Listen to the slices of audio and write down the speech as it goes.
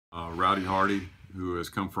Rowdy, who has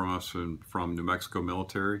come from us from New Mexico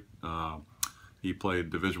military. He played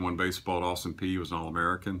Division I baseball at Austin Peay. He was an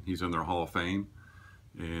All-American. He's in their Hall of Fame.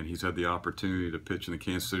 And he's had the opportunity to pitch in the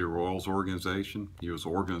Kansas City Royals organization. He was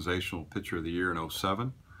Organizational Pitcher of the Year in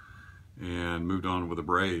 '07 and moved on with the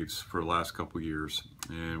Braves for the last couple of years.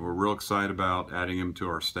 And we're real excited about adding him to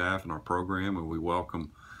our staff and our program, and we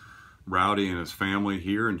welcome Rowdy and his family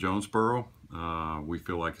here in Jonesboro. We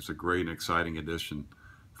feel like it's a great and exciting addition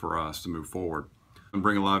for us to move forward and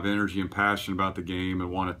bring a lot of energy and passion about the game and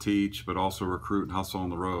want to teach, but also recruit and hustle on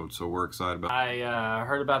the road. So we're excited about it. I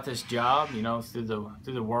heard about this job, you know, through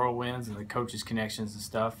the whirlwinds and the coaches' connections and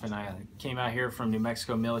stuff, and I came out here from New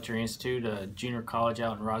Mexico Military Institute, a junior college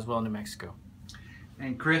out in Roswell, New Mexico.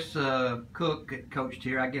 And Chris Cook coached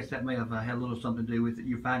here. I guess that may have had a little something to do with it.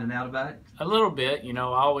 You finding out about it? A little bit. You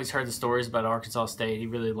know, I always heard the stories about Arkansas State. He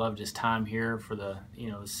really loved his time here for the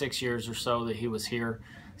 6 years or so that he was here.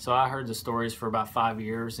 So I heard the stories for about 5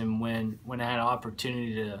 years, and when I had an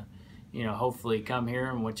opportunity to, hopefully come here,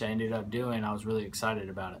 and which I ended up doing, I was really excited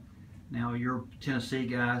about it. Now you're a Tennessee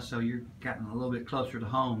guy, so you're gotten a little bit closer to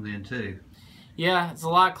home then too. Yeah, it's a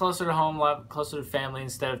lot closer to home, a lot closer to family.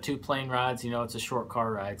 Instead of 2 plane rides, it's a short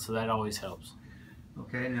car ride, so that always helps.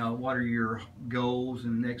 Okay, now what are your goals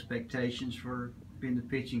and expectations for being the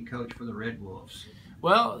pitching coach for the Red Wolves?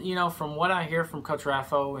 Well, from what I hear from Coach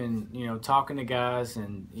Raffo and, talking to guys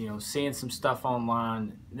and, seeing some stuff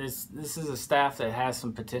online, this is a staff that has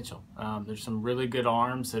some potential. There's some really good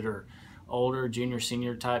arms that are older, junior,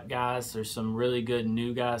 senior type guys. There's some really good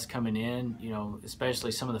new guys coming in,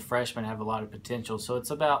 especially some of the freshmen have a lot of potential. So it's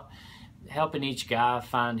about helping each guy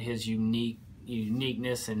find his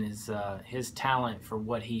uniqueness and his talent for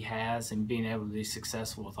what he has, and being able to be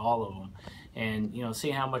successful with all of them. And see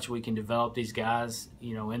how much we can develop these guys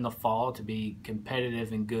in the fall to be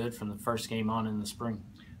competitive and good from the first game on in the spring.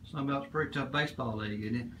 Something about a pretty tough baseball league,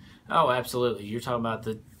 isn't it? Oh, absolutely. You're talking about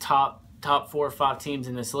the top 4 or 5 teams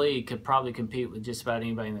in this league could probably compete with just about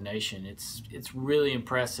anybody in the nation. It's really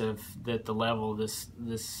impressive that the level this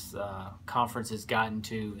conference has gotten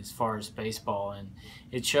to as far as baseball, and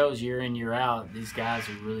it shows year in, year out. These guys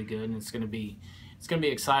are really good, and it's going to be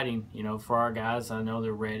exciting, for our guys. I know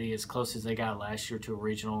they're ready, as close as they got last year to a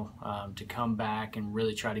regional, to come back and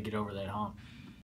really try to get over that hump.